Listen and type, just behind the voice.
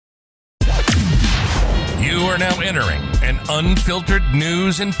You are now entering an unfiltered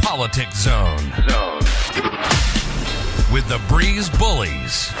news and politics zone. With the Breeze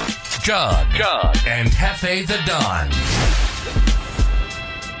Bullies, Jug, and Hefe the Don.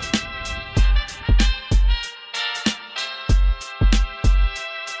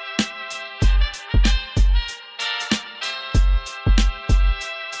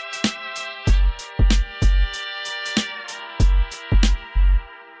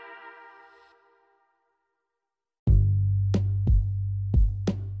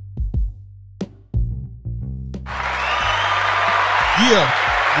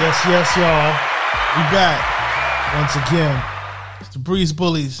 Yes, y'all. We back once again. It's the Breeze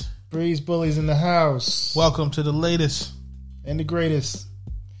Bullies. Breeze Bullies in the house. Welcome to the latest And the greatest.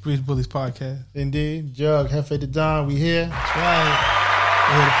 Breeze Bullies podcast. Indeed. Jug, Hefe the Don, we here. That's right.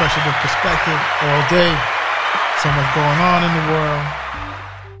 We're here to pressure the perspective All day. so much going on in the world.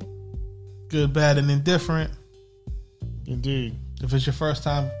 Good, bad, and indifferent. Indeed. If it's your first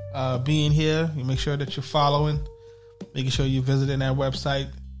time being here, you make sure that you're following. Making sure you're visiting our website,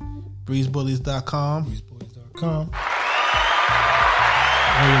 breezebullies.com. Breezebullies.com.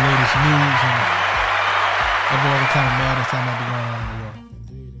 All your latest news and every other kind of madness that might be going on in the world.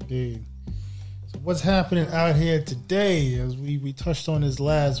 Indeed. So what's happening out here today, as we touched on this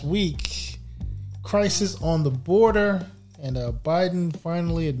last week, crisis on the border, and Biden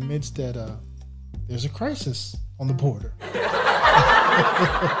finally admits that there's a crisis on the border.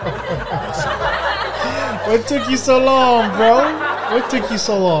 What took you so long, bro? What took you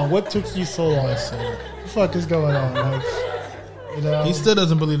so long? What the fuck is going on? Like, you know, He still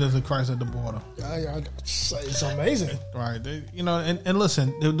doesn't believe there's a crisis at the border. it's amazing. Right. And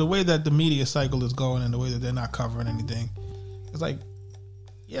listen, the way that the media cycle is going and the way that they're not covering anything, it's like,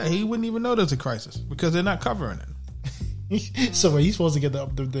 yeah, he wouldn't even know there's a crisis because they're not covering it. So he's supposed to get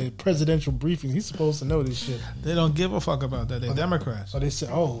the presidential briefing. He's supposed to know this shit. They don't give a fuck about that. They're Democrats. So they say,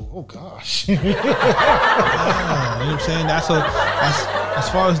 oh gosh. Yeah, you know what I'm saying? That's as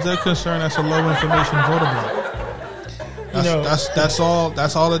far as they're concerned, that's a low information voter block. That's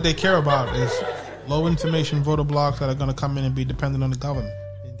all that they care about is low information voter blocks that are going to come in and be dependent on the government.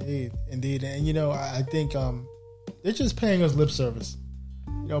 Indeed. And I think they're just paying us lip service.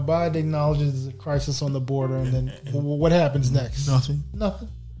 Biden acknowledges the crisis on the border, and then what happens next? Nothing.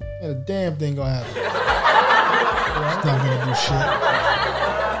 Ain't a damn thing gonna happen. It's not going to do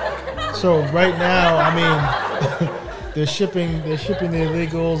shit. So right now, I mean, they're shipping the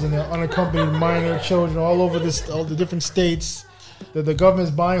illegals and the unaccompanied minor children all over all the different states. The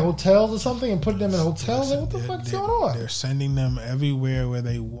government's buying hotels or something and putting them in hotels. Listen, what the fuck's going on? They're sending them everywhere where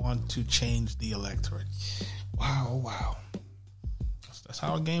they want to change the electorate. Wow. That's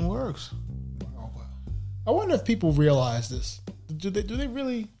how a game works. Wow. I wonder if people realize this. Do they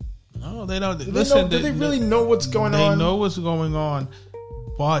really? No, they don't. Do they really know what's going on? They know what's going on,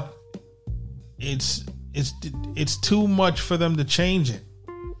 but it's too much for them to change it.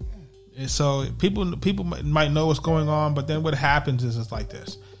 And so people might know what's going on, but then what happens is it's like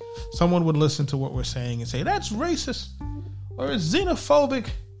this: someone would listen to what we're saying and say that's racist or it's xenophobic.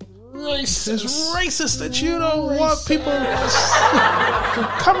 It's racist that you don't want people to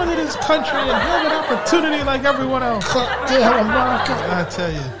come into this country and have an opportunity like everyone else. Damn America. I tell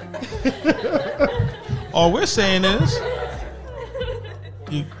you. All we're saying is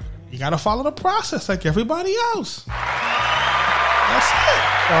you got to follow the process like everybody else. That's it.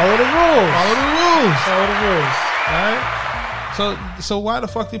 Follow the rules. Right? So why the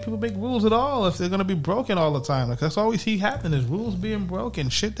fuck do people make rules at all if they're gonna be broken all the time? Like that's all we see happening is rules being broken.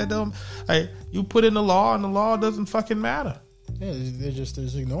 Shit that don't. You put in the law and the law doesn't fucking matter. Yeah, they're just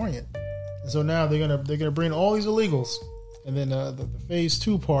ignoring it. And so now they're gonna bring all these illegals, and then the phase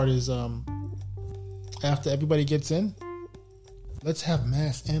 2 part is after everybody gets in, let's have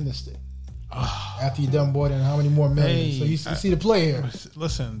mass amnesty. After you're done boarding, how many more million? So you see the play here.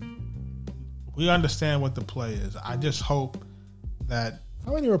 Listen, we understand what the play is. I just hope that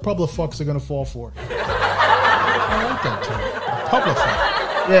how many Republifucks are going to fall for it? I like that term. Republifuck.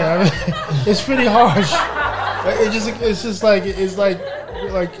 Yeah, I mean, it's pretty harsh. It's like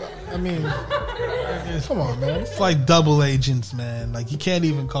I mean, come on, man. It's like double agents, man. Like you can't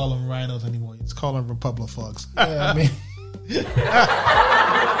even call them rhinos anymore. You just call them Republifucks. Yeah, I mean.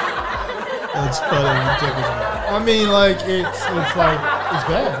 That's funny. I mean, like it's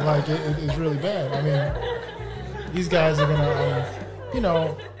bad. Like it's really bad. I mean, these guys are gonna,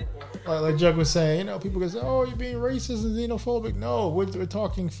 like Jug was saying, people can say, "Oh, you're being racist and xenophobic." No, we're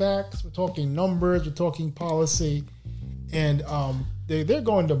talking facts. We're talking numbers. We're talking policy, and they're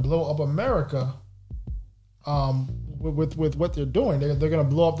going to blow up America. with what they're doing. They're going to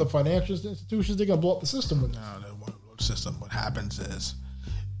blow up the financial institutions. They're going to blow up the system with it. No, the system. What happens is,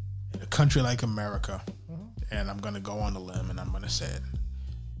 in a country like America, and I'm going to go on a limb and I'm going to say it,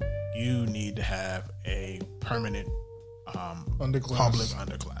 you need to have a permanent public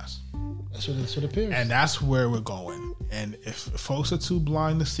underclass. That's what it appears. And that's where we're going. And if folks are too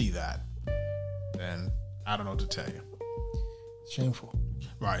blind to see that, then I don't know what to tell you. Shameful.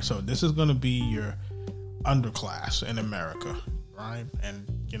 Right. So this is going to be your underclass in America, right? And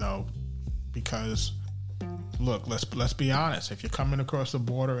because look, let's be honest. If you're coming across the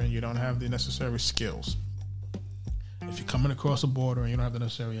border and you don't have the necessary skills, if you're coming across the border and you don't have the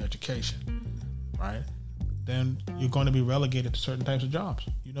necessary education, right, then you're going to be relegated to certain types of jobs.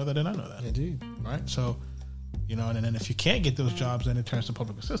 You know that, and I know that. Indeed. Right. So, and then if you can't get those jobs, then it turns to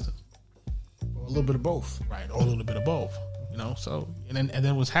public assistance. Or a little bit of both. Right. Or a little bit of both. So and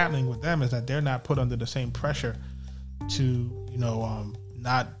then what's happening with them is that they're not put under the same pressure to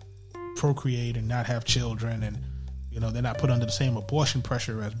not procreate and not have children, and they're not put under the same abortion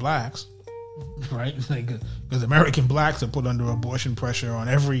pressure as blacks, right? Because American blacks are put under abortion pressure on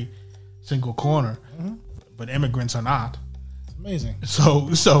every single corner, but immigrants are not. It's amazing. So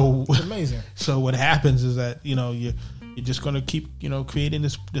it's amazing. So what happens is that you're just going to keep creating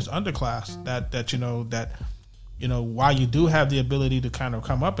this underclass that while you do have the ability to kind of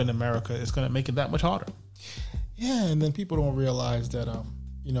come up in America, it's going to make it that much harder. Yeah, and then people don't realize that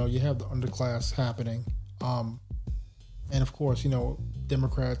you have the underclass happening, and of course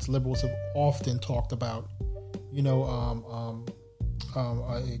Democrats, liberals have often talked about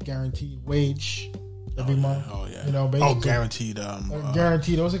a guaranteed wage every month. Oh yeah. Basically, guaranteed.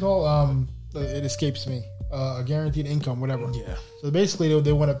 Guaranteed. What's it called? It escapes me. A guaranteed income, whatever. Yeah. So basically,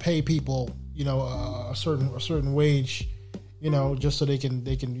 they want to pay people, a certain wage, just so they can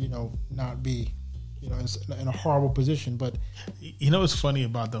not be, in a horrible position. But what's funny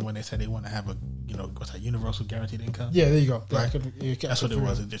about them when they say they want to have a, what's that, universal guaranteed income? Yeah, there you go. Right. That's what it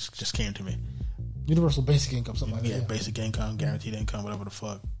was. It just came to me. Universal basic income, something like that. Yeah, basic income, guaranteed income, whatever the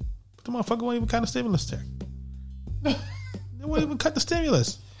fuck. But the motherfucker won't even cut the stimulus check. They won't even cut the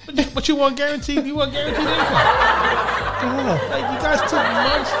stimulus. But you want guaranteed? You want guaranteed income? Like, you guys took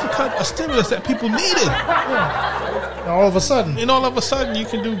months to cut a stimulus that people needed. Yeah. All of a sudden, you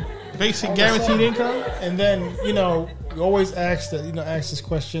can do basic guaranteed income. And then you always ask this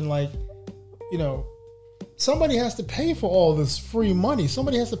question, like, somebody has to pay for all this free money.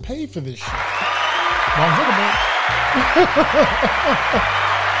 Somebody has to pay for this shit.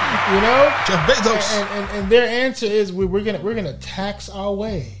 Jeff Bezos. And their answer is we're gonna tax our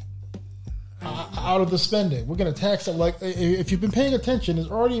way out of the spending. We're gonna tax it. Like, if you've been paying attention, there's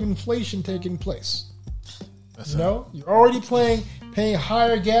already inflation taking place. You're already paying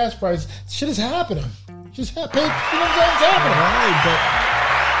higher gas prices. Shit is happening. It's happening. Right, but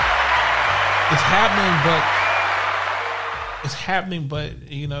it's happening. But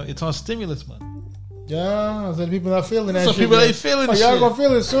it's on stimulus money. Yeah, so people not feeling that. So shit, people ain't feeling it. Y'all gonna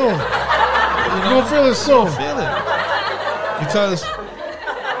feel it soon. You're gonna feel it soon. Feel it because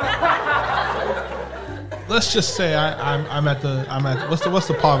let's just say I'm at what's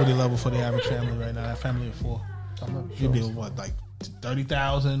the poverty level for the average family right now? That family of four. You'd be what, like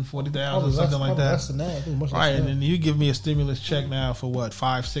 30,000, 40,000, something like that. Less than that. I think much right, less than and then you give me a stimulus check now for what,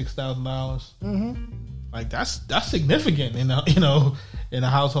 $5,000-$6,000. Mm-hmm. Like that's significant in a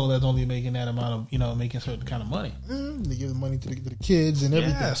household that's only making that amount of making a certain kind of money. Mm-hmm. They give the money to the kids and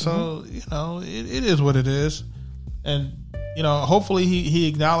everything. Yeah, so it is what it is, and hopefully he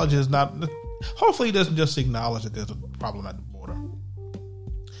acknowledges not. Hopefully he doesn't just acknowledge that there's a problem at the border.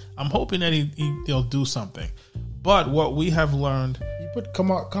 I'm hoping that he'll do something. But what we have learned, you put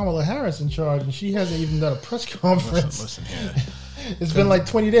Kamala Harris in charge, and she hasn't even done a press conference. Listen here. It's been like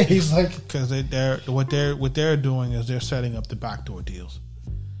 20 days, because what they're doing is they're setting up the backdoor deals.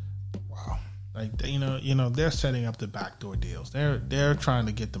 Wow, like they're setting up the backdoor deals. They're trying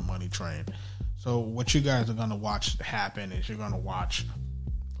to get the money train. So what you guys are going to watch happen is you're going to watch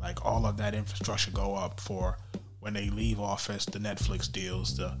like all of that infrastructure go up for when they leave office. The Netflix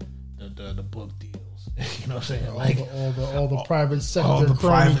deals, the book deals. You know what I'm saying? Like all the private sector, all the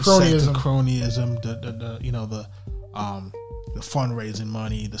private cronyism. sector cronyism, the fundraising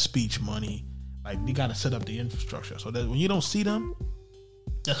money, the speech money. Like, you got to set up the infrastructure so that when you don't see them,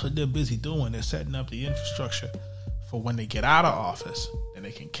 that's what they're busy doing. They're setting up the infrastructure for when they get out of office, then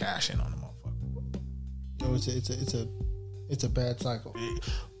they can cash in on the motherfucker. It's a bad cycle.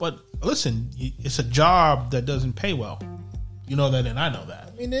 But listen, it's a job that doesn't pay well. You know that, and I know that.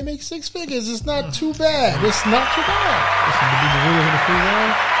 I mean, they make 6 figures. It's not too bad. It's not too bad. Listen, to be the rulers of the free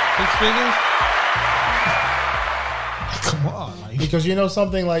world, 6 figures. because you know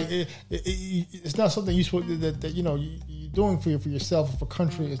something like it's not something you that you know you're doing for yourself or for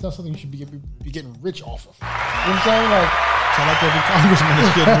country. It's not something you should be getting rich off of. You know what I'm saying? Like, so like every congressman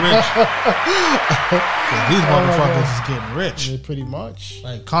is getting rich. These motherfuckers is getting rich. Yeah, pretty much.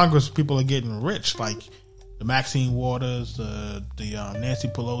 Like Congress people are getting rich. Like the Maxine Waters, the Nancy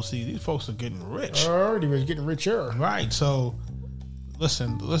Pelosi. These folks are getting rich. Already rich, getting richer. Right. So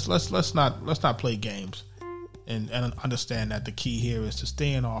listen, let's not play games. And understand that the key here is to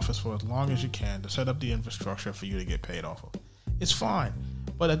stay in office for as long as you can to set up the infrastructure for you to get paid off of. It's fine,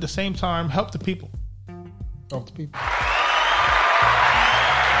 but at the same time, help the people. Help the people.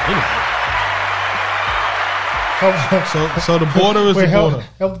 So the border is the border.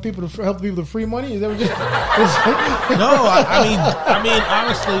 Help the people to free money. Is that what you? No, I mean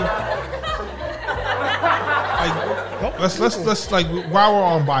honestly. Like, let's like while we're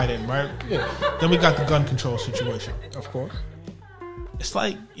on Biden, right? Yeah. Then we got the gun control situation. Of course. It's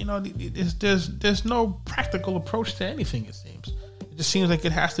like, you know, there's no practical approach to anything. It seems. It just seems like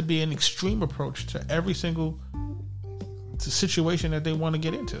it has to be an extreme approach to every single situation that they want to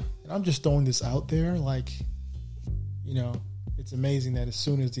get into. And I'm just throwing this out there, like, you know, it's amazing that as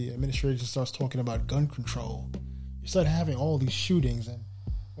soon as the administration starts talking about gun control, you start having all these shootings. And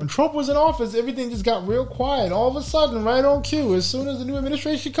when Trump was in office, everything just got real quiet. All of a sudden, right on cue, as soon as the new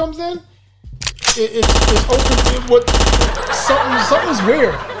administration comes in, it's open. Something's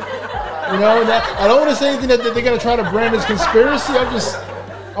weird. You know, I don't want to say anything that they're going to try to brand as conspiracy. I'm going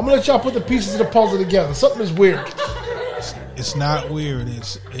to let y'all put the pieces of the puzzle together. Something is weird. It's not weird.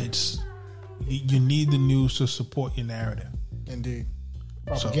 It's you need the news to support your narrative. Indeed.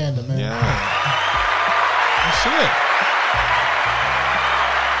 Propaganda, man. Yeah. That's it.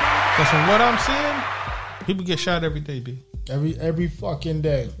 Because from what I'm seeing, people get shot every day, B. Every fucking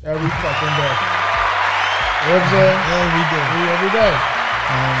day. Every fucking day. You know what I'm saying? Every day.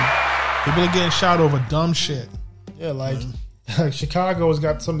 People are getting shot over dumb shit. Yeah, like Chicago has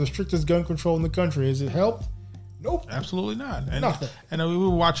got some of the strictest gun control in the country. Has it helped? Nope. Absolutely not. And, Nothing. And we were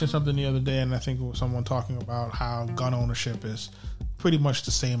watching something the other day, and I think it was someone talking about how gun ownership is pretty much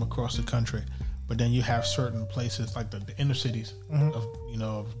the same across the country. But then you have certain places like the inner cities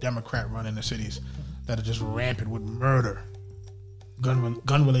of Democrat-run inner cities that are just rampant with murder,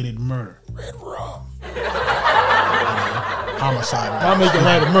 gun-related murder. Red rum. Homicide. I'll make it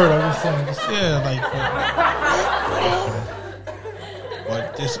light of murder. I'm just saying.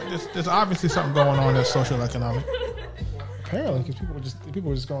 But there's obviously something going on that's social economic. Apparently, because people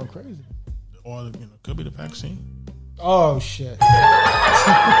were just going crazy. Or could be the vaccine. Oh shit!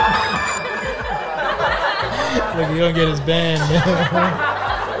 Look, you don't get his band.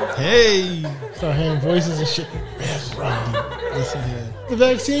 Hey, start hearing voices and shit. Red rum. Listen here. The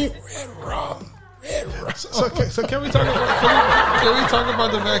vaccine. Red rum. So can we talk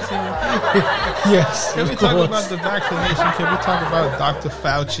about the vaccine? Yes. Can we talk about the vaccination? Can we talk about Dr.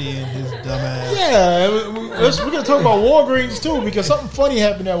 Fauci and his dumbass? Yeah, we're gonna talk about Walgreens too, because something funny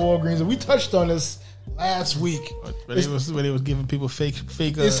happened at Walgreens, and we touched on this last week. When he was giving people fake.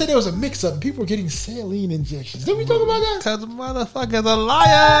 They said there was a mix-up. People were getting saline injections. Did we talk about that? Because motherfuckers are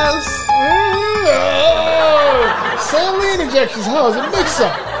liars. Oh, saline injections. How is it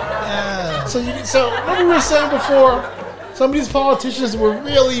mix-up? Yeah. So remember we were saying before, some of these politicians were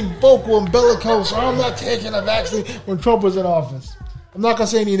really vocal and bellicose. I'm not taking a vaccine when Trump was in office. I'm not gonna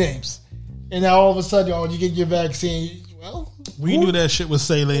say any names. And now all of a sudden, you get your vaccine. Well, we knew that shit was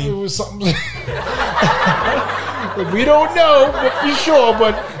saline. It was something. We don't know for sure,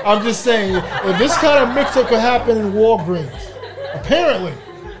 but I'm just saying, if this kind of mix-up could happen in Walgreens, apparently,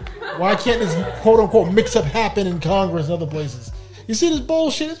 why can't this quote-unquote mix-up happen in Congress and other places? You see this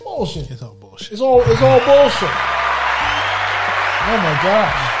bullshit? It's bullshit. It's all bullshit. It's all bullshit. Oh my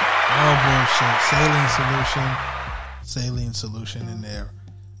gosh. All bullshit. Saline solution in their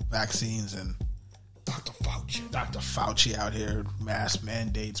vaccines, and Dr. Fauci out here, mask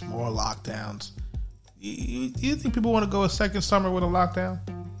mandates, more lockdowns. You think people want to go a second summer with a lockdown?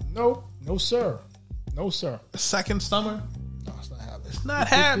 No, sir. A second summer? No, it's not happening. It's not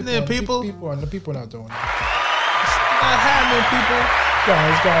happening, people. People are not doing it. It's not happening, people.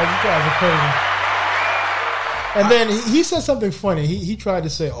 Guys are crazy. And then he said something funny. He tried to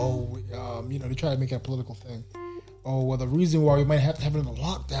say, they tried to make it a political thing. Oh, well, the reason why we might have to have another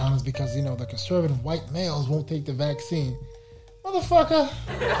lockdown is because, the conservative white males won't take the vaccine. Motherfucker.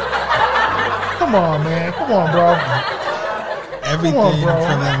 Come on, man. Come on, bro. everything Come on, for bro.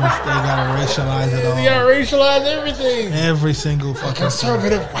 them. They gotta racialize it all. They gotta racialize everything. Every single fucking thing.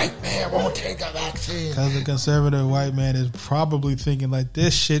 Conservative white man won't take the vaccine. Because the conservative white man is probably thinking like,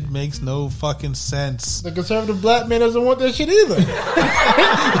 this shit makes no fucking sense. The conservative black man doesn't want that shit either.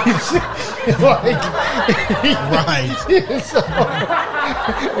 Right.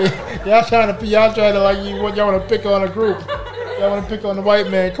 Y'all trying to like y'all want to pick on a group. Y'all want to pick on the white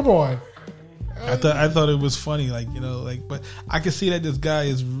man. Come on. I thought it was funny, like, you know, like, but I can see that this guy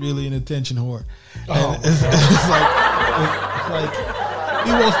is really an attention whore. Oh. And it's like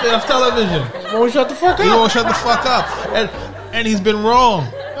he won't stay off television. Won't shut the fuck up. He won't shut the fuck up, and he's been wrong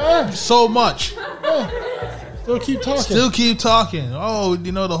so much. Still keep talking. Still keep talking. Oh,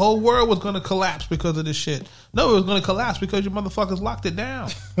 you know, the whole world was going to collapse because of this shit. No, it was going to collapse because you motherfuckers locked it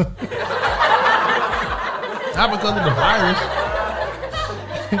down. Not because of the virus.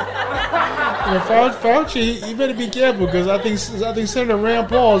 Fauci, you better be careful because I think Senator Rand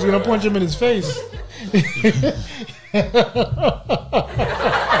Paul is going to punch him in his face.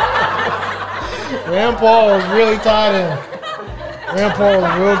 Rand Paul is really tied in. Rand Paul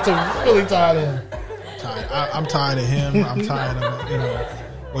is really tied in. I'm tired of him. I'm tired of, you know,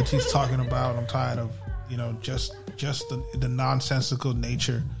 what he's talking about. I'm tired of, you know, just the nonsensical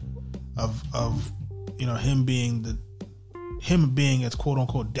nature of you know, him being as quote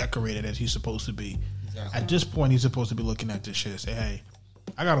unquote decorated as he's supposed to be. Exactly. At this point, he's supposed to be looking at this shit and say, "Hey,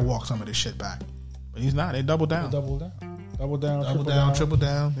 I got to walk some of this shit back." But he's not. They double down. Double down, Triple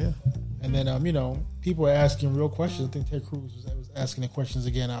down. Yeah. And then, you know, people are asking real questions. I think Ted Cruz was asking the questions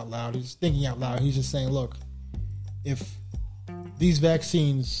again out loud. He's thinking out loud. He's just saying, look, if these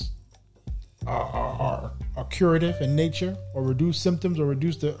vaccines are curative in nature, or reduce symptoms, or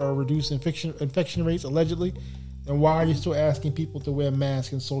reduce infection rates allegedly, then why are you still asking people to wear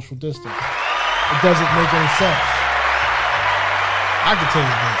masks and social distance? It doesn't make any sense. I can tell you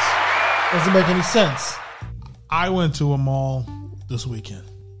this. Doesn't make any sense. I went to a mall this weekend,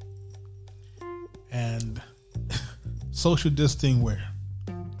 and social distancing where?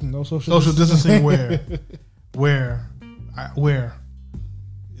 No social distancing where?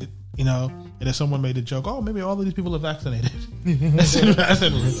 You know, and then someone made a joke. Oh, maybe all of these people are vaccinated. I said,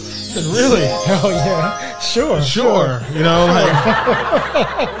 really? Hell yeah, sure. You know, like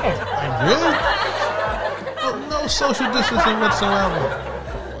really? No social distancing whatsoever.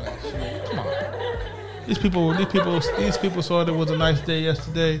 These people saw there was a nice day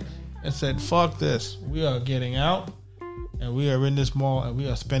yesterday and said, "Fuck this! We are getting out, and we are in this mall, and we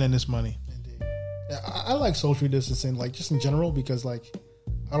are spending this money." Indeed. Yeah, I like social distancing, like just in general, because like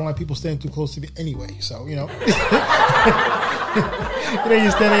I don't like people staying too close to me anyway. So you know,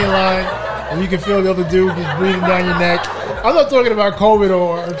 you're standing in line and you can feel the other dude just breathing down your neck. I'm not talking about COVID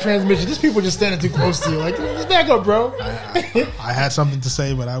or transmission. Just people just standing too close to you. Like, just back up, bro. I had something to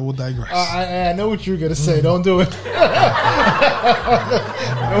say, but I will digress. I know what you're going to say. Don't do it.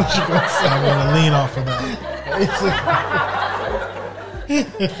 I know what you're going to say. I'm going to lean off of that.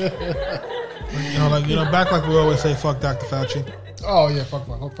 Back like we always say, fuck Dr. Fauci. Oh, yeah, fuck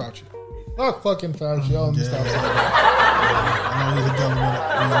Fauci. Fuck fucking Fauci. Oh, stop saying that. I know he's a government.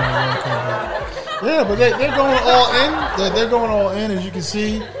 Yeah, but they're going all in. They're going all in, as you can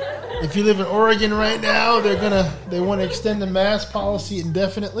see. If you live in Oregon right now, they want to extend the mask policy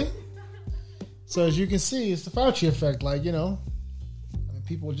indefinitely. So as you can see, it's the Fauci effect. Like, you know, I mean,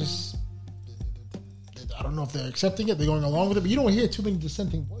 people just, I don't know if they're accepting it, they're going along with it, but you don't hear too many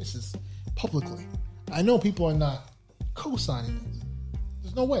dissenting voices publicly. I know people are not co-signing it.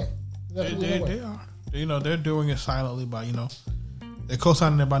 There's no way. They are. You know, they're doing it silently by, you know, they're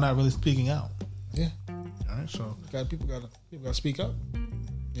co-signing it by not really speaking out. Yeah. All right, so people got to speak up.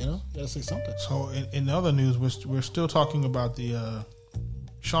 You know, got to say something. So in the other news, we're still talking about the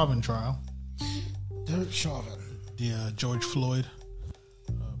Chauvin trial. Derek Chauvin, the George Floyd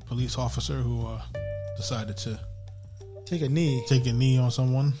police officer who decided to take a knee on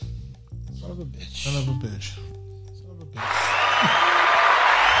someone. Son of a bitch. Son of a bitch.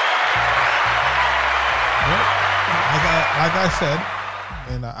 Well, like I said,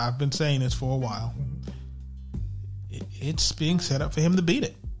 and I've been saying this for a while, it's being set up for him to beat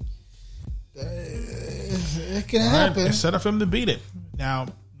it. It can happen. It's set up for him to beat it. Now,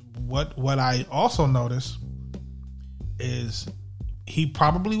 what I also notice is he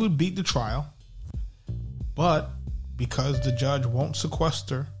probably would beat the trial, but because the judge won't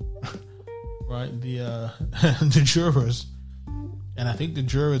sequester, right, the jurors. And I think the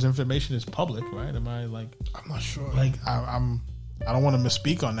jurors' information is public, right? Am I like? I'm not sure. Like I don't want to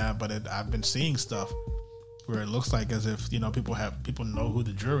misspeak on that, but I've been seeing stuff where it looks like as if, you know, people know who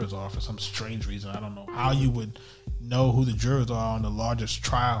the jurors are for some strange reason. I don't know how you would know who the jurors are on the largest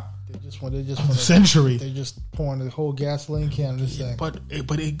trial They just want of the century. They just pouring the whole gasoline can on this thing. But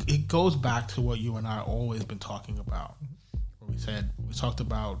it goes back to what you and I always been talking about. We talked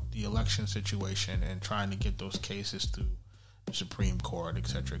about the election situation and trying to get those cases through the Supreme Court, et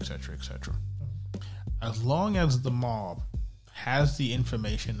cetera, et cetera, et cetera. As long as the mob has the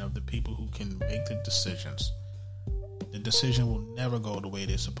information of the people who can make the decisions, the decision will never go the way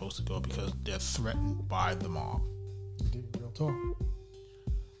they're supposed to go because they're threatened by the mob. Indeed, real talk.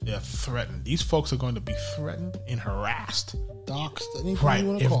 They're threatened. These folks are going to be threatened and harassed. Doxed, anything Right. you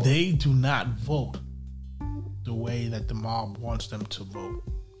want to If call it. they do not vote the way that the mob wants them to vote,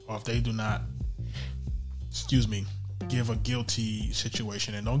 or if they do not, give a guilty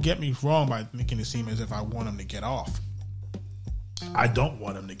situation. And don't get me wrong by making it seem as if I want them to get off. I don't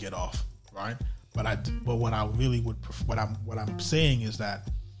want them to get off, right? But what I really would what I'm saying is that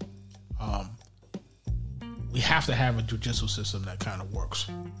we have to have a judicial system that kind of works.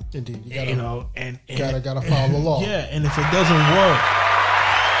 Indeed, you gotta, and gotta follow the law. Yeah, and if it doesn't work,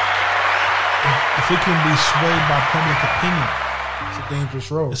 if it can be swayed by public opinion, It's a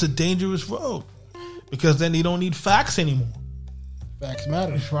dangerous road. it's a dangerous road because then you don't need facts anymore, Facts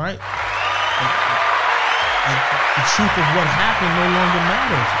matter. right? Like the truth of what happened no longer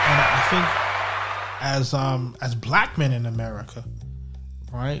matters, and I think as black men in America,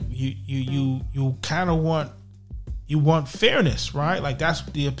 right, you kind of want fairness, right? Like that's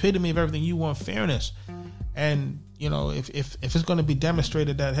the epitome of everything. You want fairness, and if it's going to be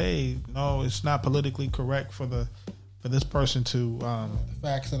demonstrated that hey, no, it's not politically correct for this person to The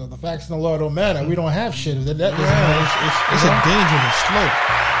facts and the law don't matter. We don't have shit. That it's a dangerous slope.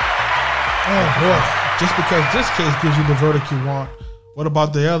 oh boy. Just because this case gives you the verdict you want, what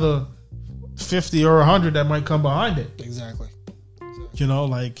about the other 50 or 100 that might come behind it? Exactly.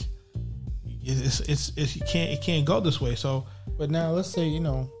 Like it can't go this way. So, But now let's say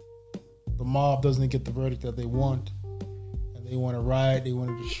the mob doesn't get the verdict that they want, and they want to riot, they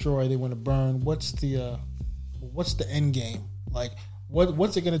want to destroy, they want to burn. What's the end game? Like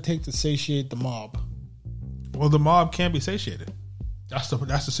what's it going to take to satiate the mob? well, the mob can't be satiated. That's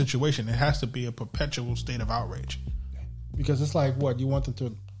the situation. It has to be a perpetual state of outrage. Because it's like what you want them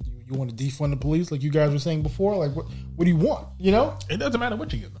to. You want to defund the police, like you guys were saying before. Like what do you want? It doesn't matter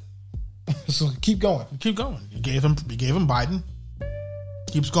what you give them. So keep going. Keep going. You gave him Biden.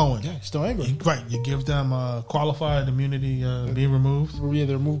 Keeps going. Yeah, still angry. Right. You give them qualified immunity being removed. Yeah,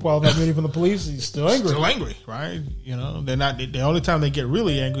 they remove qualified immunity from the police. He's still angry. Still angry, right? They're not. The only time they get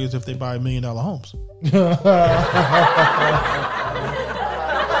really angry is if they buy $1 million homes.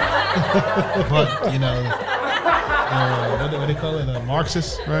 But what do they call it?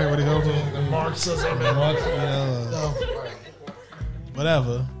 Marxist, right? What do they call it? The Marxism.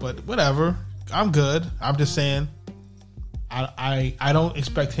 Whatever. But whatever. I'm good. I'm just saying. I don't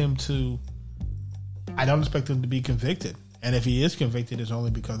expect him to. I don't expect him to be convicted. And if he is convicted, it's only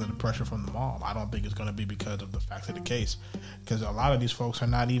because of the pressure from the mob. I don't think it's going to be because of the facts of the case, because a lot of these folks are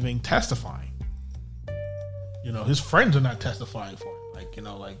not even testifying. His friends are not testifying for him.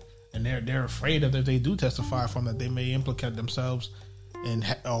 And they're afraid of if they do testify from that they may implicate themselves and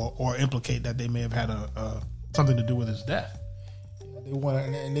or implicate that they may have had something to do with his death. They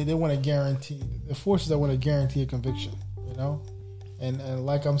want to guarantee the forces that want to guarantee a conviction. And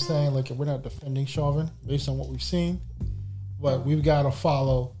like I'm saying, like we're not defending Chauvin based on what we've seen, but we've got to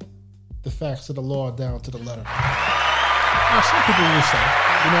follow the facts of the law down to the letter. Now, some people will say,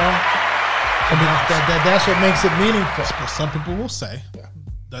 that's what makes it meaningful. but some people will say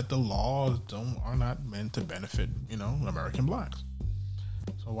that the laws are not meant to benefit, American blacks.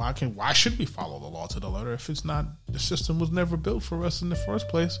 So why should we follow the law to the letter if it's not? The system was never built for us in the first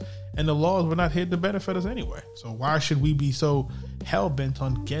place, and the laws were not here to benefit us anyway. So why should we be so hell bent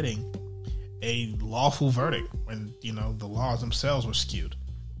on getting a lawful verdict when the laws themselves were skewed?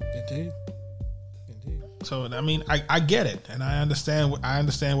 Indeed. So I get it, and I understand what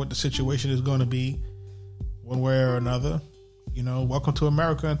the situation is going to be, one way or another. Welcome to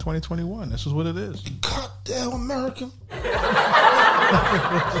America in 2021. This is what it is. Goddamn America.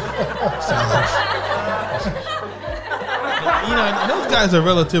 Those guys are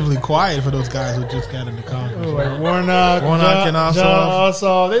relatively quiet for those guys who just got into Congress. Like Warnock and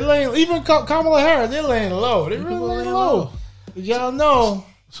also they laying, even Kamala Harris, they're laying low. They really laying low. Did y'all know?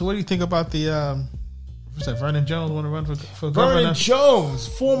 So what do you think about the what's that? Vernon Jones want to run for Vernon governor? Jones,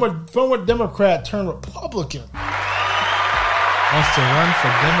 former Democrat turned Republican. Wants to run for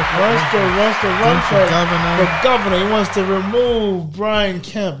Democrat. Wants to run for governor. For governor. He wants to remove Brian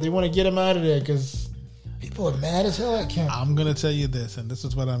Kemp. They want to get him out of there because people are mad as hell at Kemp. I'm going to tell you this, and this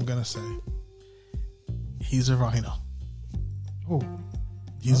is what I'm going to say. He's a rhino. Who?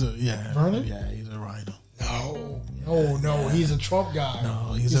 Vernon? Yeah, he's a rhino. No, he's a Trump guy.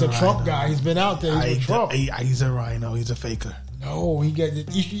 No, he's a a Trump rhino. guy. He's been out there. He's with Trump. He's a rhino. He's a faker. No, he got.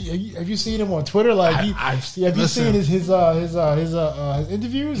 Have you seen him on Twitter? Like, have you seen his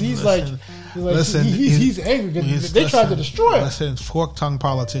interviews? He's he's angry because they tried to destroy him. Listen, fork-tongued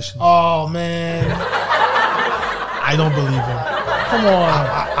politician. Oh man, I don't believe him. come on.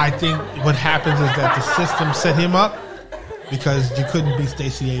 I think what happens is that the system set him up because you couldn't beat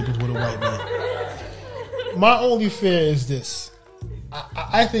Stacey Abrams with a white man. My only fear is this.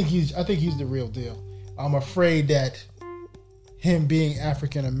 I think he's the real deal. I'm afraid that him being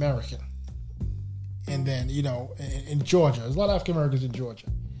African American, and then in Georgia, there's a lot of African Americans in Georgia,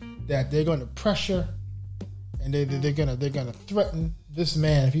 that they're going to pressure, and they're going to threaten this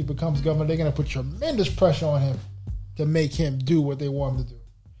man if he becomes governor. They're going to put tremendous pressure on him to make him do what they want him to do.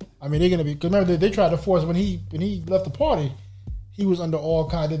 I mean, they're going to be, because remember they tried to force when he left the party, he was under all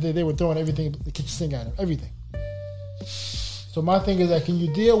kinds. They were throwing everything, the kitchen sink at him, everything. So my thing is that, can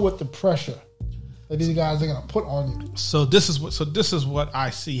you deal with the pressure that these guys are going to put on you? So this is what I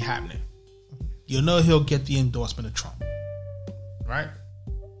see happening. You know he'll get the endorsement of Trump, right?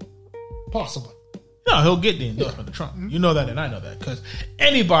 Possibly. No, he'll get the endorsement of Trump. You know that, and I know that, because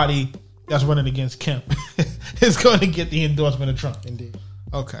anybody that's running against Kemp is going to get the endorsement of Trump. Indeed.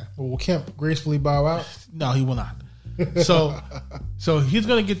 Okay. Well, will Kemp gracefully bow out? No, he will not. So he's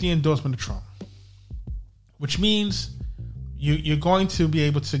going to get the endorsement of Trump, which means you're going to be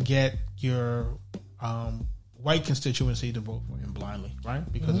able to get your white constituency to vote for him blindly, right?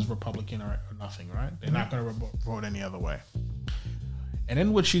 Because it's Republican or nothing, right? They're not going to vote any other way. And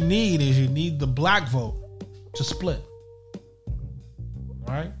then what you need is the black vote to split,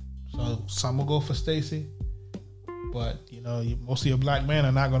 right? So some will go for Stacey, but most of your black men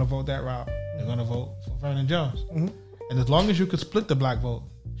are not going to vote that route. They're going to vote for Vernon Jones. And as long as you could split the black vote,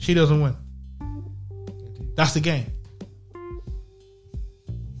 she doesn't win. That's the game.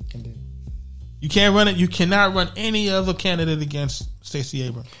 You can't run it. You cannot run any other candidate against Stacey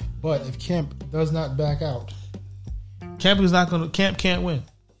Abrams. But if Kemp does not back out, Kemp can't win.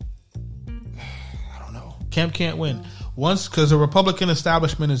 I don't know. Kemp can't win because the Republican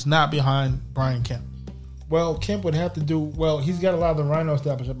establishment is not behind Brian Kemp. Well, Kemp would have to do well. He's got a lot of the Rhino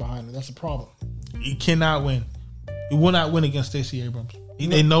establishment behind him. That's the problem. He cannot win. He will not win against Stacey Abrams.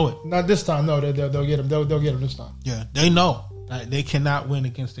 They know it. Not this time. No, they'll get him. They'll get him this time. Yeah, they know they cannot win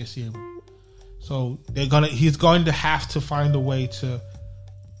against Stacey Abrams. So he's going to have to find a way to.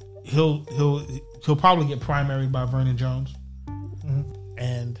 He'll probably get primaried by Vernon Jones,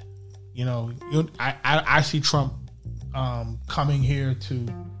 and I see Trump coming here to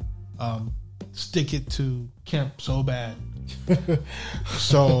stick it to Kemp so bad.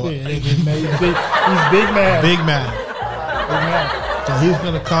 So he's big man. Big man. So he's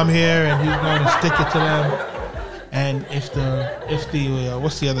going to come here and he's going to stick it to them. And if the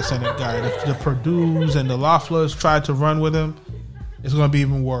what's the other Senate guy? If the Perdue's and the Loefflers try to run with him, it's going to be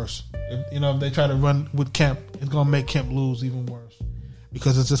even worse. If they try to run with Kemp, it's going to make Kemp lose even worse,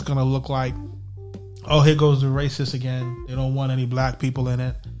 because it's just going to look like, oh, here goes the racist again. They don't want any black people in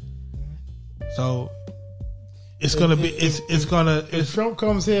it. So it's going to be if Trump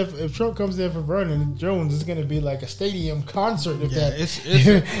comes here for Vernon Jones, it's going to be like a stadium concert if that happens.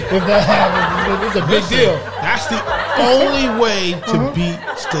 It's a big deal. That's the only way to beat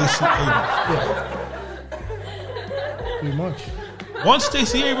Stacey Abrams. Yeah. Pretty much. Once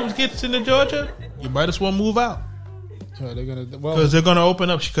Stacey Abrams gets into Georgia, you might as well move out. So they're gonna because they're going to open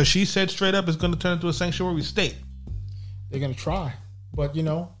up, because she said straight up it's going to turn into a sanctuary state. They're going to try, but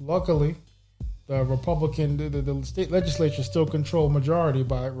luckily, the Republican, the state legislature still control majority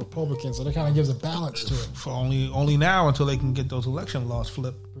by Republicans, so that kind of gives a balance to it. For only now, until they can get those election laws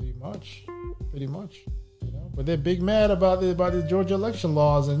flipped. Pretty much. But they're big mad about the Georgia election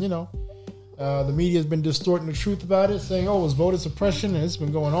laws, and the media has been distorting the truth about it, saying, "Oh, it was voter suppression," and it's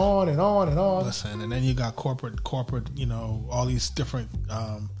been going on and on and on. Listen, and then you got corporate, all these different.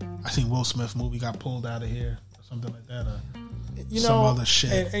 I think Will Smith movie got pulled out of here, or something like that. Some other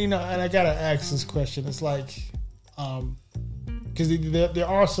shit. And I gotta ask this question. It's like, because there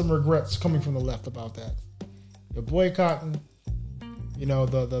are some regrets coming from the left about that. They're boycotting.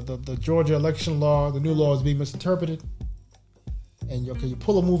 The Georgia election law, the new law is being misinterpreted. And you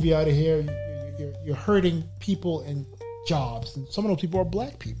pull a movie out of here, you're hurting people and jobs, and some of those people are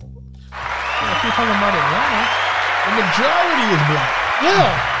black people. If you're talking about Atlanta, the majority is black.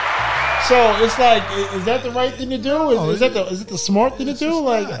 Yeah. So it's like, is that the right thing to do? Is it the smart thing to do?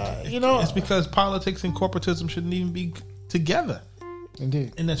 Like, it's because politics and corporatism shouldn't even be together.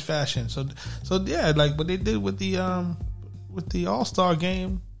 Indeed. in this fashion. So yeah, like what they did with the All-Star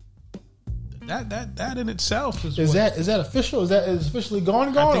game. That in itself is that official? Is officially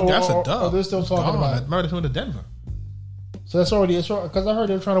gone? I think that's a dub. Or they're still talking about it? Murder went to Denver. So that's already because I heard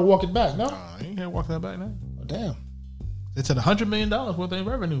they're trying to walk it back. No, You can't walk that back now. oh, damn. It's at $100 million worth of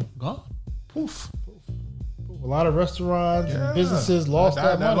revenue gone. Poof. A lot of restaurants and businesses lost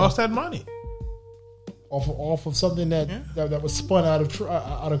that money. Lost that money off of something that was spun out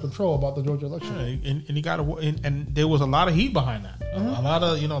of control about the Georgia election. Yeah, and you got to, and there was a lot of heat behind that. A lot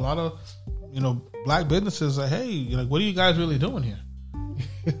of black businesses like, hey, like, what are you guys really doing here?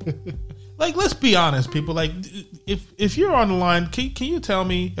 Like, let's be honest, people. Like, if you're on the line, can you tell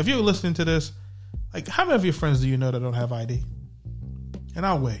me, if you're listening to this, like, how many of your friends do you know that don't have ID? And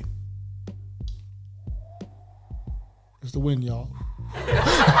I'll wait. It's the wind, y'all.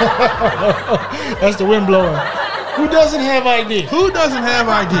 That's the wind blowing. Who doesn't have ID? Who doesn't have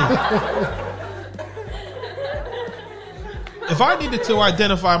ID? If I needed to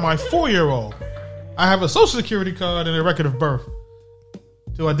identify my 4-year-old, I have a social security card and a record of birth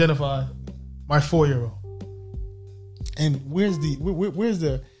to identify my 4-year-old. And where's the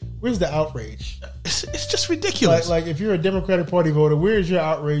outrage? It's just ridiculous. Like if you're a Democratic Party voter, where's your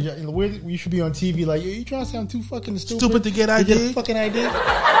outrage? Where you should be on TV? Like, you trying to sound too fucking stupid to get ID? To get a fucking ID? Like,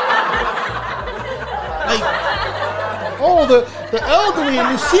 oh, the elderly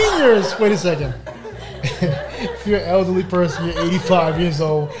and the seniors. Wait a second. If you're an elderly person, you're 85 years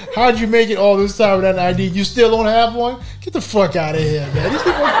old. How'd you make it all this time without an ID? You still don't have one? Get the fuck out of here, man. These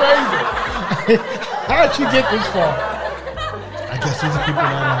people are crazy. How'd you get this far? I guess these are people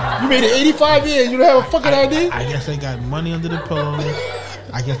that you made it 85 years. You don't have a fucking ID. I guess they got money under the pillow.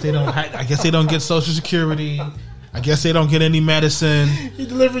 I guess they don't. I guess they don't get Social Security. I guess they don't get any medicine. You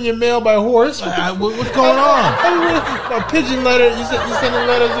delivering your mail by horse? What's going on? A pigeon letter. You sending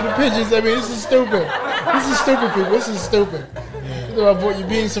letters to the pigeons. I mean, this is stupid. This is stupid, people. This is stupid. Yeah. You're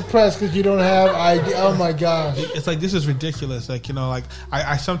being suppressed because you don't have ID. Oh my gosh! It's like, this is ridiculous. Like, like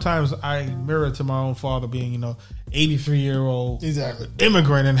I sometimes I mirror to my own father being 83-year-old exactly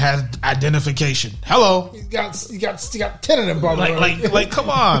immigrant and has identification. Hello. He got 10 of them, bro. Like come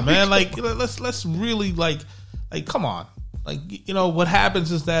on, man. Like, let's really like come on. Like, what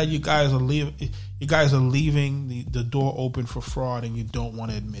happens is that you guys are leaving the door open for fraud, and you don't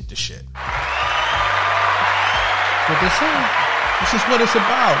want to admit the shit. That's what they're saying. This is what it's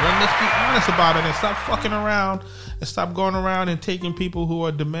about. And let's be honest about it and stop fucking around and stop going around and taking people who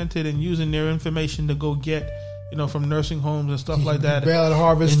are demented and using their information to go get, from nursing homes and stuff like that. Ballot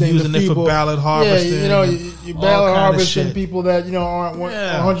harvesting. And using it for ballot harvesting. Yeah, you ballot harvesting people that, aren't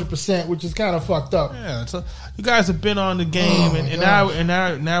 100%, which is kind of fucked up. Yeah. So you guys have been on the game and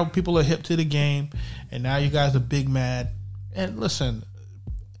now people are hip to the game, and now you guys are big mad. And listen,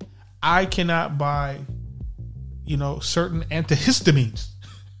 I cannot buy certain antihistamines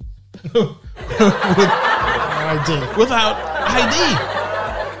without ID.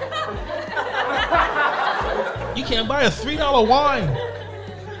 You can't buy a $3 wine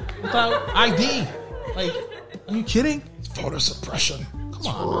without ID. Like, are you kidding? It's voter suppression. Come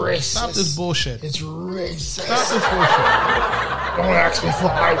on, racist. Stop this bullshit. It's racist. Stop this bullshit. Don't ask me for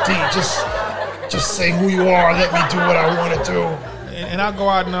ID. Just say who you are and let me do what I want to do. And I'll go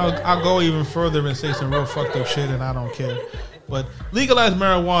out and I'll go even further and say some real fucked up shit, and I don't care. But legalize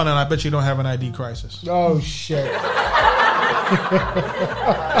marijuana, and I bet you don't have an ID crisis. Oh, shit.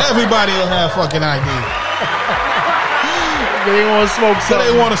 Everybody will have fucking ID. They want to smoke something.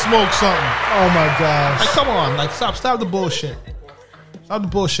 They want to smoke something. Oh, my gosh. Like, come on. Like, stop the bullshit. Stop the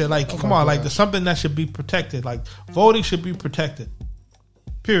bullshit. Like, come on. Like, there's something that should be protected. Like, voting should be protected.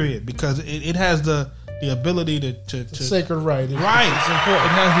 Period. Because it has the ability to sacred right. It's important.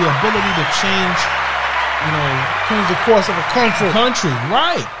 It has the ability to change the course of a country.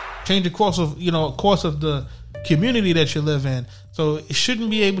 Right. Change the course of the community that you live in. So it shouldn't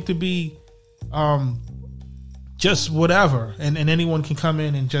be able to be just whatever, and anyone can come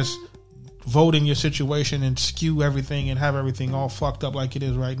in and just vote in your situation and skew everything and have everything all fucked up like it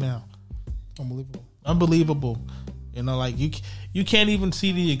is right now. Unbelievable. Like, you can't even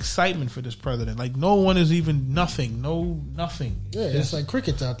see the excitement for this president. Like, no one is even nothing. Yeah, it's like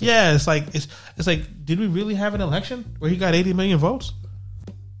crickets out there. Yeah, it's like did we really have an election where he got 80 million votes?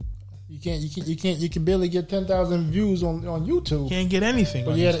 You can barely get 10,000 views on YouTube. Can't get anything.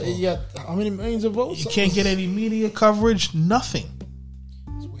 But you got how many millions of votes? You can't get any media coverage. Nothing.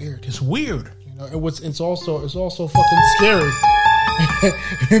 It's weird. It's also fucking scary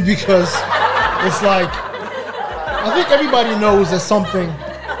because it's like, I think everybody knows that something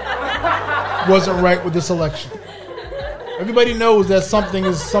wasn't right with this election. Everybody knows that something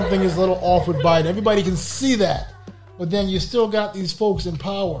is a little off with Biden. Everybody can see that. But then you still got these folks in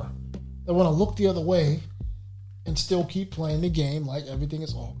power that want to look the other way and still keep playing the game like everything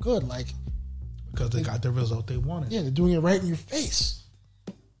is all good. Like, because they got the result they wanted. Yeah, they're doing it right in your face.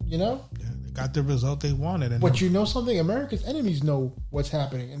 You know? Yeah, they got the result they wanted. And but you know something? America's enemies know what's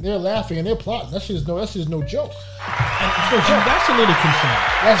happening, and they're laughing and they're plotting. That shit is no joke. And that's a little concerning.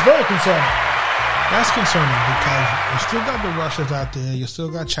 That's very concerning. That's concerning because you still got the Russians out there. You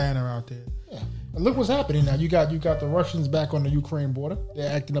still got China out there. Yeah. And look what's happening now. You got the Russians back on the Ukraine border. They're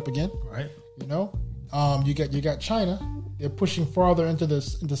acting up again. Right. You know? You got China. They're pushing farther into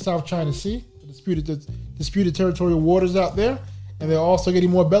South China Sea, the disputed territorial waters out there, and they're also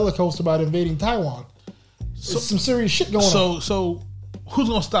getting more bellicose about invading Taiwan. So, some serious shit going on. So who's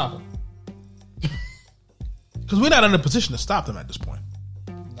gonna stop them? Because we're not in a position to stop them at this point.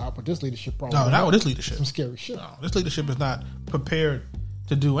 Not with this leadership, probably. No, not with this leadership. Some scary shit. No, this leadership is not prepared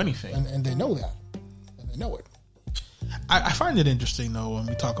to do anything, and they know that, and they know it. I find it interesting though when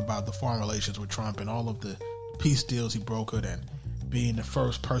we talk about the foreign relations with Trump and all of the peace deals he brokered and being the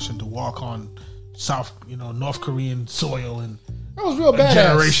first person to walk on North Korean soil and that was real badass.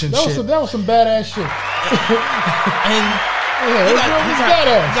 Generation shit. That was some badass shit. and it was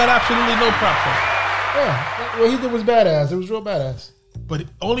badass. He got absolutely no prop for it. Yeah, what he did was badass. It was real badass. But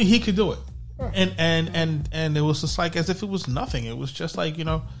only he could do it. Right. And it was just like as if it was nothing. It was just like,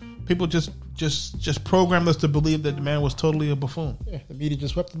 people just programmed us to believe that the man was totally a buffoon. Yeah, the media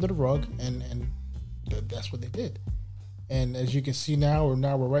just swept under the rug, and that's what they did. And as you can see now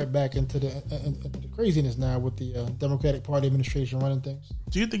we're right back into the craziness now with the Democratic Party administration running things.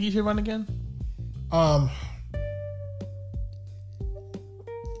 Do you think he should run again?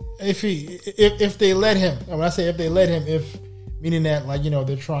 If they let him, and when I say if they let him, meaning that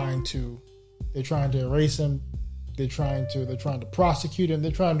they're trying to erase him. They're trying to prosecute him.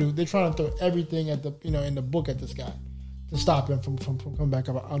 They're trying to throw everything at the in the book at this guy to stop him from coming back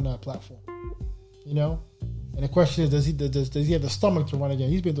up on that platform. And the question is, does he have the stomach to run again?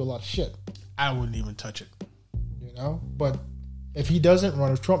 He's been through a lot of shit. I wouldn't even touch it. But if he doesn't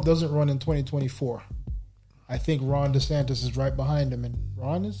run, if Trump doesn't run in 2024, I think Ron DeSantis is right behind him, and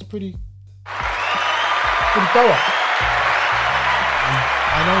Ron is pretty thorough.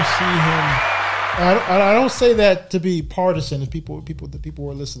 I don't see him. I don't say that to be partisan. If the people who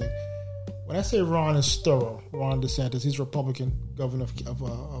are listening, when I say Ron is thorough, Ron DeSantis, he's Republican governor of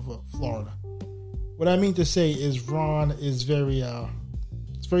Florida. What I mean to say is Ron is very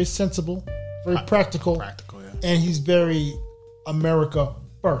sensible, very practical, yeah. And he's very America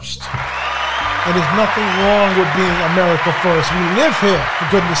first. And there's nothing wrong with being America first. We live here, for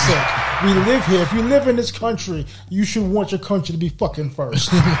goodness sake. We live here. If you live in this country, you should want your country to be fucking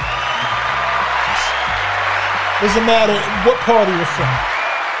first. Doesn't matter what party you're from.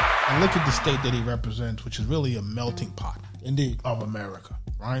 And look at the state that he represents, which is really a melting pot, indeed, of America,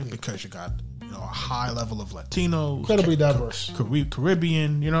 right? Yeah. Because you got a high level of Latinos, incredibly diverse,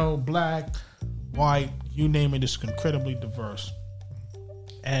 Caribbean, black, white, you name it, it's incredibly diverse.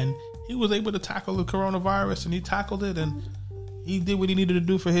 And he was able to tackle the coronavirus, and he tackled it, and he did what he needed to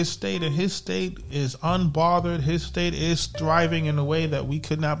do for his state, and his state is unbothered. His state is thriving in a way that we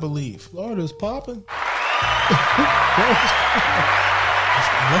could not believe. Florida's popping.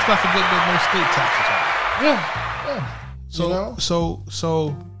 Let's not forget that no state taxes are. Yeah.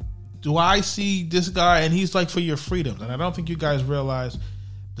 So do I see this guy, and he's like for your freedoms, and I don't think you guys realize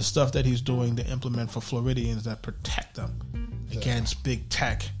the stuff that he's doing to implement for Floridians that protect them against big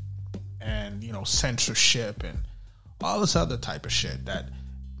tech and censorship and all this other type of shit that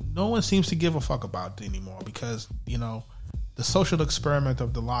no one seems to give a fuck about anymore, because the social experiment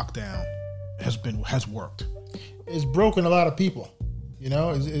of the lockdown has worked. It's broken a lot of people.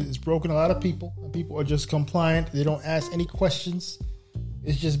 It's broken a lot of people. And people are just compliant. They don't ask any questions.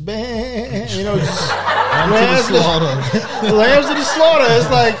 It's just bang, just lambs to the slaughter. It's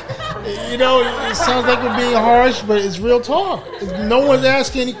like, it sounds like we're being harsh, but it's real talk. No one's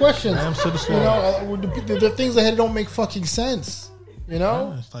asking any questions. Lambs to the slaughter. The things ahead don't make fucking sense.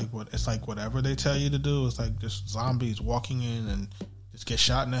 Yeah, it's like whatever they tell you to do. It's like just zombies walking in and just get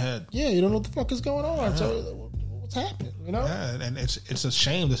shot in the head. Yeah, you don't know what the fuck is going on. Yeah. So what's happening? Yeah, and it's a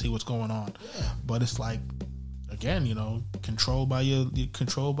shame to see what's going on. Yeah. But it's like, again, controlled by your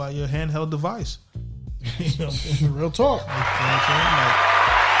handheld device. Real talk. Like,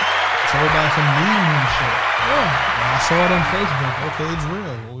 controlled by some meme and shit. Yeah. And I saw it on Facebook. Okay, it's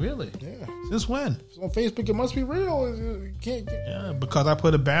real. Well, really? Yeah. Since when? It's on Facebook. It must be real. You can't. Yeah, because I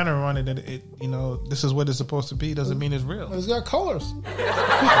put a banner on it that it this is what it's supposed to be doesn't mean it's real. It's got colors. It's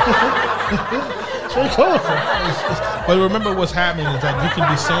very colorful. But remember, what's happening is that you can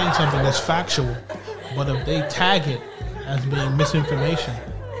be saying something that's factual, but if they tag it as being misinformation,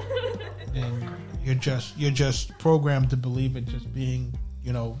 then you're just programmed to believe it just being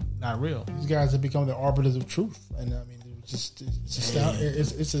not real. These guys have become the arbiters of truth, and I mean, it's astounding.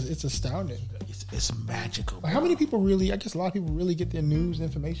 It's astounding. It's magical. Like, how many people really? I guess a lot of people really get their news and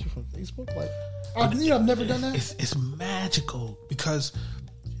information from Facebook. Like, I've never done that. It's magical because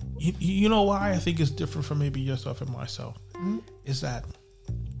you know why I think it's different from maybe yourself and myself is that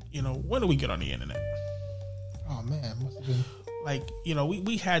when do we get on the internet? Oh man, must have been like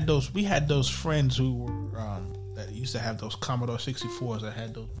we had those friends who were that used to have those Commodore 64s that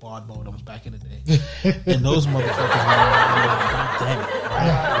had those baud modems back in the day, and those motherfuckers were back then,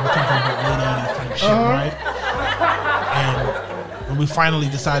 right? We're talking about late 80s type shit, right? And when we finally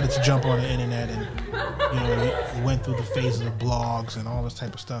decided to jump on the internet, and we went through the phases of blogs and all this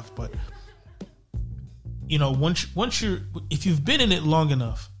type of stuff, but if you've been in it long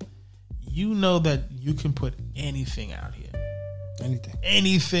enough, you know that you can put anything out here.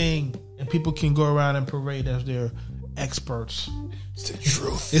 Anything, and people can go around and parade as their experts. It's the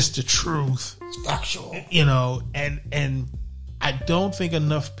truth. It's factual. And I don't think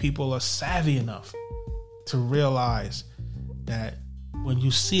enough people are savvy enough to realize that when you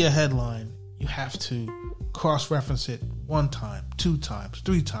see a headline, you have to cross-reference it 1 time, 2 times,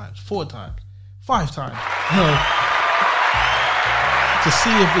 3 times, 4 times, 5 times, to see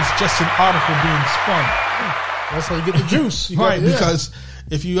if it's just an article being spun. That's how you get the juice. Because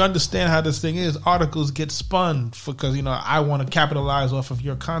if you understand how this thing is, articles get spun because, I want to capitalize off of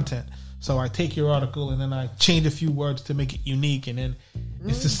your content. So I take your article and then I change a few words to make it unique. And then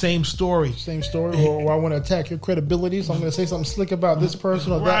it's the same story. Or I want to attack your credibility. So I'm going to say something slick about this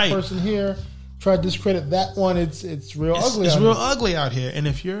person or that person here. Try to discredit that one. It's real ugly. It's real ugly out here. And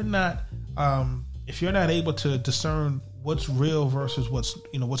if you're not able to discern what's real versus what's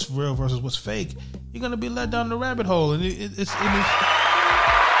real versus what's fake, you're gonna be led down the rabbit hole, and this is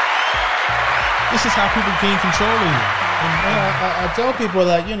how people gain control of you. I tell people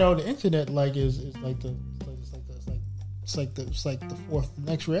the internet it's like the fourth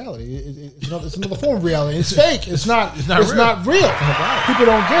next reality. It's another form of reality. It's fake. It's not real. People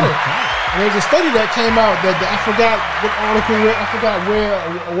don't get it. And there's a study that came out that I forgot what article, where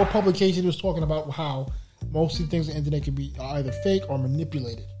or what publication it was talking about how most of the things on the internet can be either fake or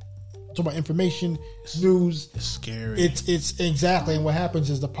manipulated. Talking about information, news. It's scary. It's exactly. And what happens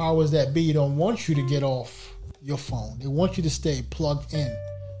is the powers that be don't want you to get off your phone. They want you to stay plugged in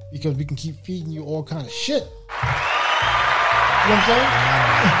because we can keep feeding you all kind of shit. You know what I'm saying?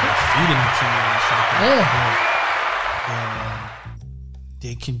 Feeding it to you. Yeah.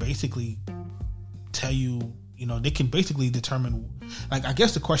 They can basically tell you, they can basically determine. Like, I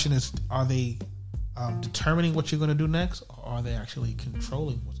guess the question is, are they determining what you're going to do next, or are they actually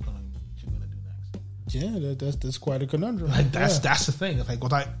controlling what you're going to do next? Yeah, that's quite a conundrum. Like that's the thing. It's like,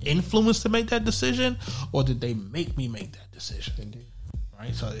 was I influenced to make that decision, or did they make me make that decision? Indeed.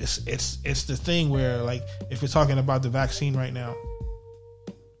 Right. So it's the thing where, like, if we're talking about the vaccine right now,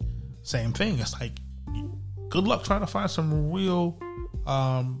 same thing. It's like, good luck trying to find some real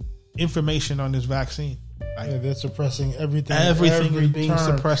information on this vaccine. Yeah, they're suppressing everything. Everything is being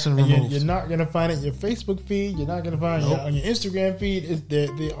suppressed and removed. You're not going to find it in your Facebook feed. You're not going to find it on your Instagram feed.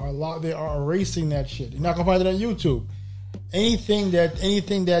 They are erasing that shit. You're not going to find it on YouTube. Anything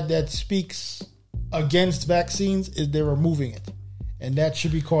that speaks against vaccines, they're removing it, and that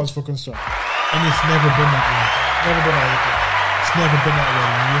should be cause for concern. And it's never been that way. It's never been that way.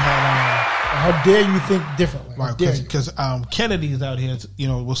 When you had how dare you think differently? Right, because Kennedy's out here,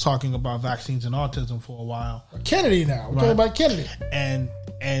 was talking about vaccines and autism for a while. Kennedy now. We're talking about Kennedy. And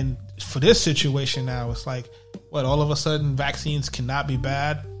for this situation now, it's like, what, all of a sudden vaccines cannot be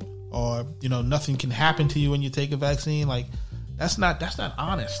bad, or nothing can happen to you when you take a vaccine? Like, that's not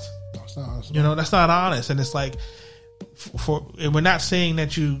honest. No, it's not honest. That's not honest. And it's like, and we're not saying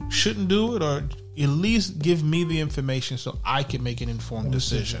that you shouldn't do it, or at least give me the information so I can make an informed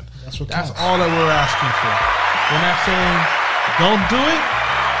decision. That's all that we're asking for. We're not saying don't do it.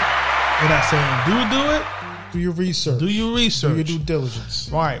 We're not saying do it. Do your research. Do your due diligence.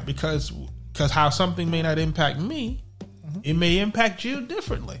 Right, because how something may not impact me, it may impact you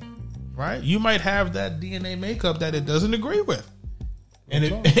differently. Right? You might have that DNA makeup that it doesn't agree with. And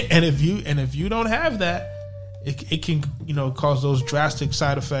if you don't have that, it can cause those drastic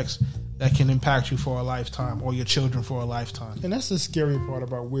side effects that can impact you for a lifetime or your children for a lifetime. And that's the scary part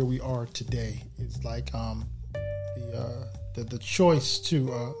about where we are today. It's like the choice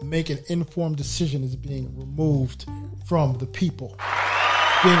to make an informed decision is being removed from the people.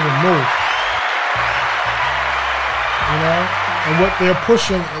 It's being removed. You know, and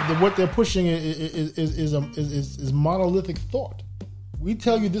what they're pushing is monolithic thought. We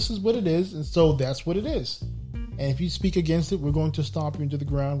tell you this is what it is, and so that's what it is. And if you speak against it, we're going to stomp you into the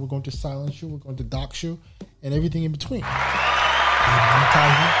ground. We're going to silence you. We're going to dox you, and everything in between.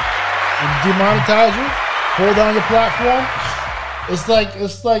 Demonetize you. Hold down your platform. It's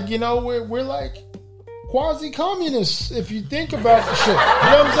like you know, we're like quasi-communists if you think about the shit. You know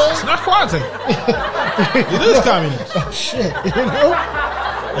what I'm saying? It's not quasi. It is communist. Oh shit! You know,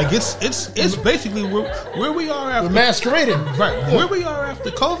 like it's basically where we are after. we're masquerading. Right, where we are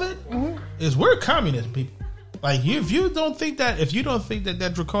after COVID is we're communist people. Like if you don't think that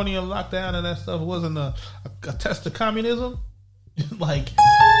that draconian lockdown and that stuff wasn't a test of communism, like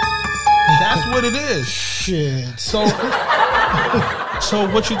that's what it is. Shit. So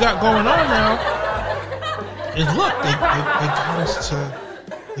what you got going on now is look, they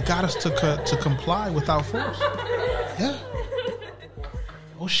got us to comply without force. Yeah.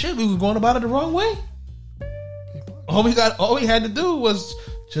 Oh shit, we were going about it the wrong way. All we had to do was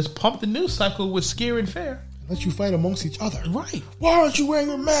just pump the news cycle with scare and fear. Let you fight amongst each other. Right. Why aren't you wearing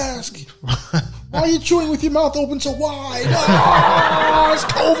your mask? Why are you chewing with your mouth open so wide? Oh, it's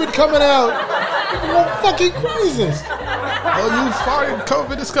COVID coming out. You're fucking crazy. Oh, you farted.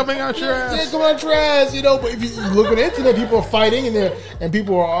 COVID is coming out your ass. Yeah, coming out your ass. You know, but if you look on the internet, people are fighting and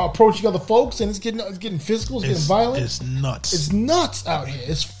people are approaching other folks, and it's getting physical, it's getting violent. It's nuts. It's nuts out here.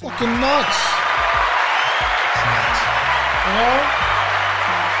 It's fucking nuts. You know?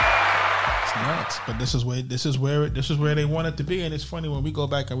 Nuts, but this is where they want it to be, and it's funny when we go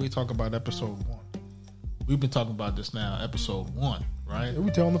back and we talk about episode 1. We've been talking about this now, episode 1, right?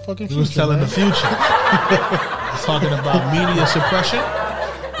 We telling the fucking future. We was telling man. the future. We was talking about media suppression.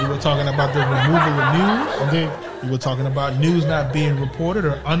 We were talking about the removal of news. Indeed. We were talking about news not being reported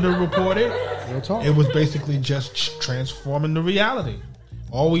or underreported. Real talk. It was basically just transforming the reality.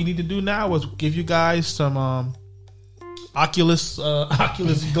 All we need to do now is give you guys some Oculus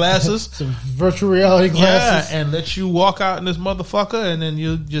glasses, Some virtual reality glasses. yeah, and let you walk out in this motherfucker, and then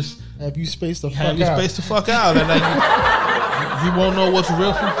you just Have you spaced the fuck have you out? space the fuck out, and then you won't know what's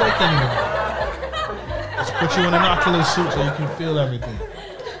real from fake anymore. Just put you in an Oculus suit so you can feel everything.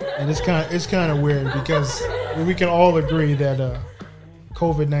 And it's kind of weird because we can all agree that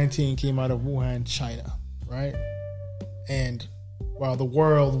COVID-19 came out of Wuhan, China, right? And while the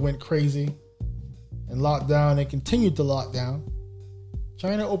world went crazy and locked down and continued to lock down,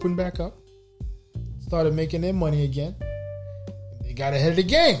 China opened back up, started making their money again. They got ahead of the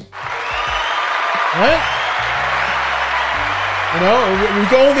game, right? You know, we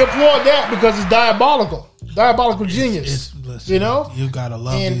can only applaud that because it's diabolical genius. Listen, you know, you gotta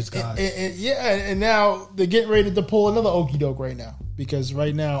love these guys. And now they're getting ready to pull another okey doke right now because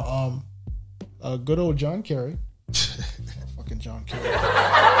right now, good old John Kerry, fucking John Kerry,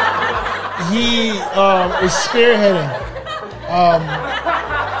 he is spearheading.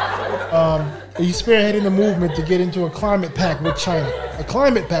 He's spearheading the movement to get into a climate pact with China, a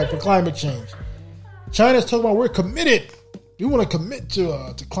climate pact for climate change. China's talking about we're committed. We want to commit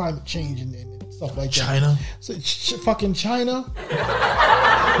to climate change and stuff like that. China? So, fucking China.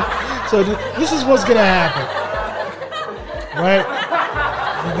 So this is what's gonna happen, right?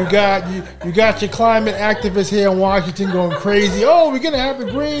 You got your climate activists here in Washington going crazy. Oh, we're gonna have the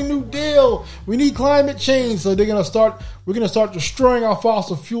Green New Deal. We need climate change, so we're gonna start destroying our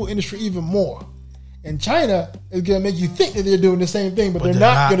fossil fuel industry even more. And China is gonna make you think that they're doing the same thing, but they're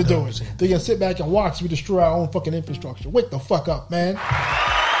not gonna do it. They're gonna sit back and watch we destroy our own fucking infrastructure. Wake the fuck up, man. You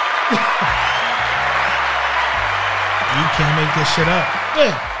can't make this shit up.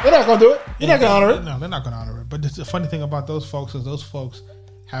 Yeah, they're not gonna do it. They're not gonna honor it. No, they're not gonna honor it. But the funny thing about those folks is those folks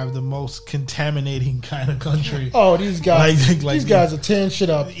have the most contaminating kind of country. Oh, these guys, Like these guys are tearing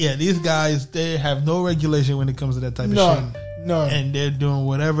shit up. Yeah, these guys, they have no regulation when it comes to that type of shit. None. And they're doing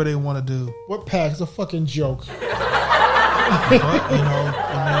whatever they want to do. What pack is a fucking joke? But, you know,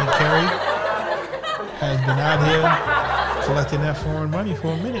 Kerry has been out here collecting that foreign money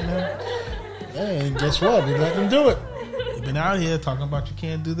for a minute now. And guess what? They let them do it. You've been out here talking about you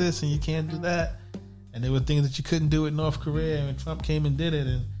can't do this and you can't do that. And there were things that you couldn't do in North Korea, and Trump came and did it.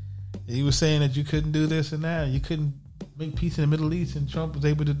 And he was saying that you couldn't do this and that. You couldn't make peace in the Middle East, and Trump was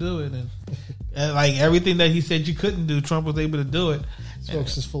able to do it. And like everything that he said you couldn't do, Trump was able to do it.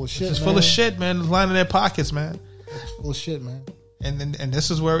 Folks is full of shit. It's full of shit, man. It's lying in their pockets, man. It's full of shit, man. And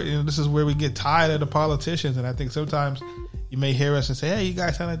this is where we get tired of the politicians. And I think sometimes you may hear us and say, "Hey, you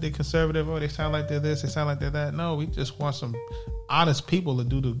guys sound like they're conservative, or they sound like they're this, they sound like they're that." No, we just want some honest people to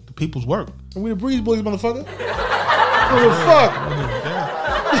do the people's work. And we the Breeze Bullies, motherfucker. What the fuck?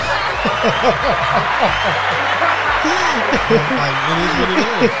 Like, it is what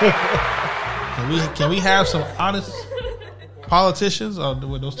it is. Can we have some honest politicians? Or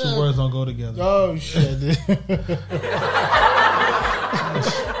those two words don't go together. Oh shit! Dude. You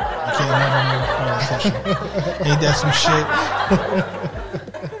can't have no politician. Ain't that some shit?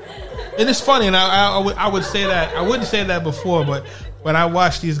 And it's funny, and I would say that I wouldn't say that before, but when I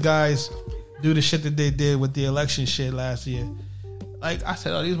watched these guys do the shit that they did with the election shit last year, like I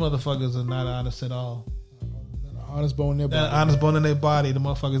said, oh, these motherfuckers are not honest at all. Honest bone in their body. Honest bone in their body. The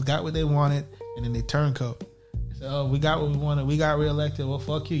motherfuckers got what they wanted, and then they turncoat. They said, "Oh, we got what we wanted. We got reelected. Well,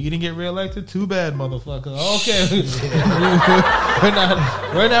 fuck you. You didn't get reelected. Too bad, motherfucker. Okay,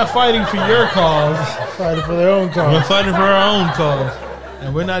 we're not fighting for your cause. Fighting for their own cause. We're fighting for our own cause,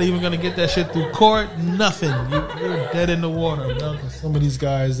 and we're not even gonna get that shit through court. Nothing. You're dead in the water. Nothing. Some of these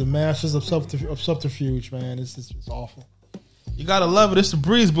guys, the masters of subterfuge, man. It's awful. You gotta love it. It's the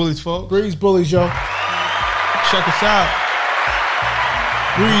Breeze Bullies, folks. Breeze Bullies, yo. Check us out.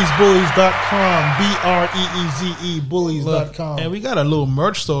 BreezeBullies.com. BREEZE Bullies.com. And we got a little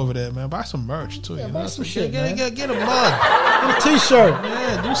merch store over there, man. Buy some merch too. Yeah, You buy know? some shit, man. Get a mug. Get a t-shirt.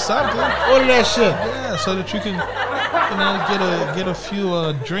 Yeah, do something. Order that shit. Yeah, so that you can, get a few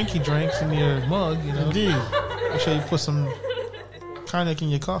drinky drinks in your mug. You know, Indeed. make sure you put some cognac in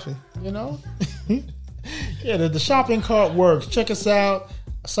your coffee. You know? Yeah, the shopping cart works. Check us out.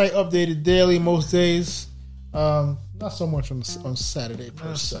 Site updated daily most days. Not so much on Saturday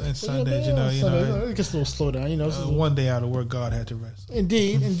per se. And Sundays, Sunday, it gets a little slow down. One day out of work, God had to rest.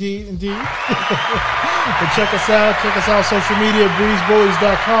 Indeed. But check us out. Check us out on social media,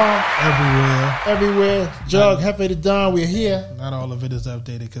 breezebullies.com. Everywhere. Jug, Hefe the Don, we're here. Not all of it is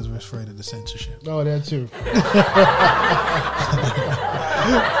updated because we're afraid of the censorship. Oh, that too.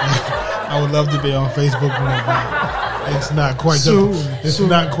 I would love to be on Facebook more, but it's not quite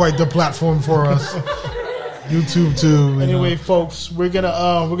not quite the platform for us. YouTube too. Anyway, folks, we're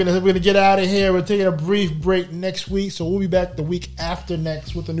gonna get out of here. We're taking a brief break next week, so we'll be back the week after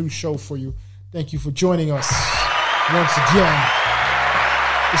next with a new show for you. Thank you for joining us once again.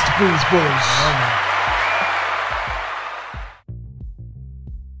 It's the Breeze Bullies.